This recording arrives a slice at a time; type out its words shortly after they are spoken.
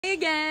Hey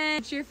again,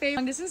 it's your favorite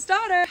long distance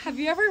daughter. Have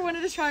you ever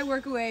wanted to try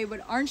WorkAway but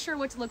aren't sure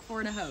what to look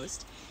for in a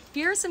host?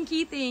 Here are some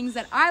key things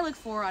that I look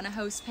for on a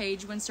host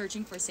page when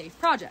searching for safe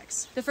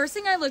projects. The first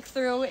thing I look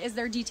through is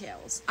their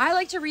details. I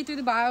like to read through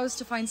the bios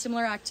to find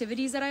similar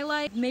activities that I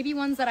like, maybe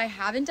ones that I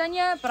haven't done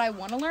yet but I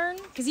want to learn.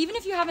 Because even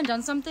if you haven't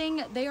done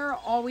something, they are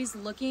always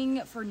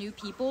looking for new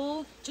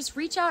people. Just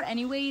reach out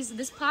anyways.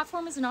 This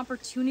platform is an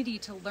opportunity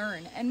to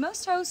learn, and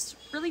most hosts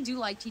really do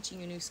like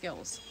teaching you new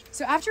skills.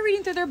 So after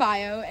reading through their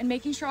bio and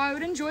making sure I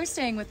would enjoy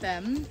staying with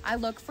them, I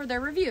look for their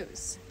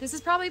reviews. This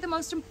is probably the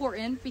most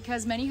important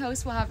because many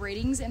hosts will have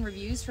ratings and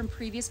reviews from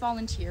previous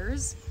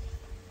volunteers.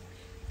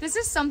 This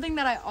is something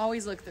that I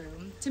always look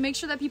through to make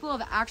sure that people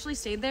have actually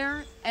stayed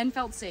there and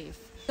felt safe.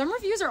 Some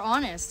reviews are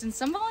honest and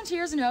some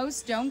volunteers and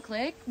hosts don't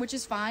click, which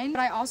is fine, but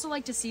I also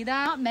like to see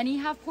that. Not many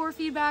have poor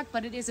feedback,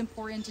 but it is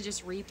important to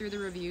just read through the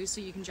reviews so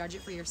you can judge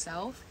it for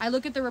yourself. I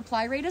look at the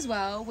reply rate as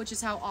well, which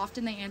is how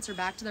often they answer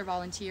back to their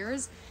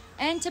volunteers,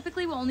 and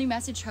typically will only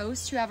message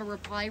hosts who have a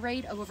reply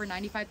rate of over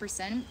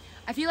 95%.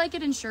 I feel like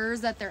it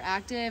ensures that they're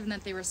active and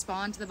that they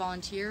respond to the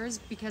volunteers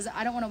because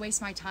I don't want to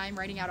waste my time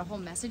writing out a whole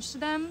message to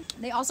them.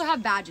 They also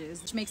have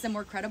badges, which makes them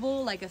more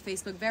credible, like a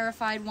Facebook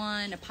verified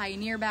one, a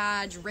pioneer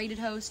badge, rated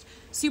host,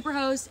 super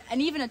host, and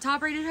even a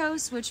top rated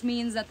host, which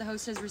means that the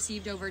host has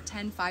received over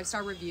 10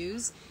 5-star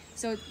reviews.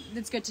 So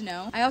it's good to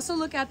know. I also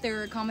look at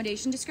their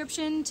accommodation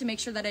description to make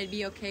sure that I'd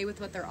be okay with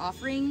what they're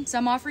offering.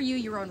 Some offer you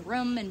your own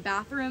room and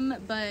bathroom,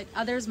 but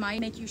others might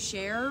make you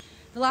share.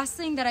 The last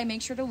thing that I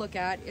make sure to look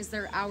at is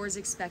their hours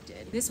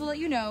expected. This will let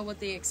you know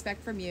what they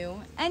expect from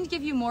you and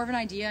give you more of an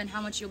idea on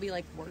how much you'll be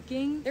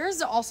working.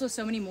 There's also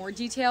so many more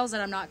details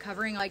that I'm not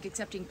covering, like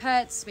accepting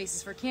pets,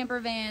 spaces for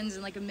camper vans,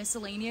 and like a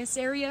miscellaneous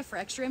area for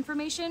extra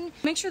information.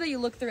 Make sure that you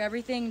look through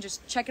everything and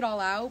just check it all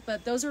out,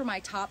 but those are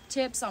my top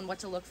tips on what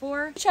to look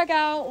for. Check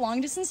out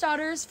Long Distance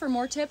Daughters for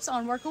more tips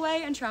on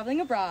WorkAway and traveling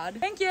abroad.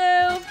 Thank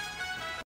you!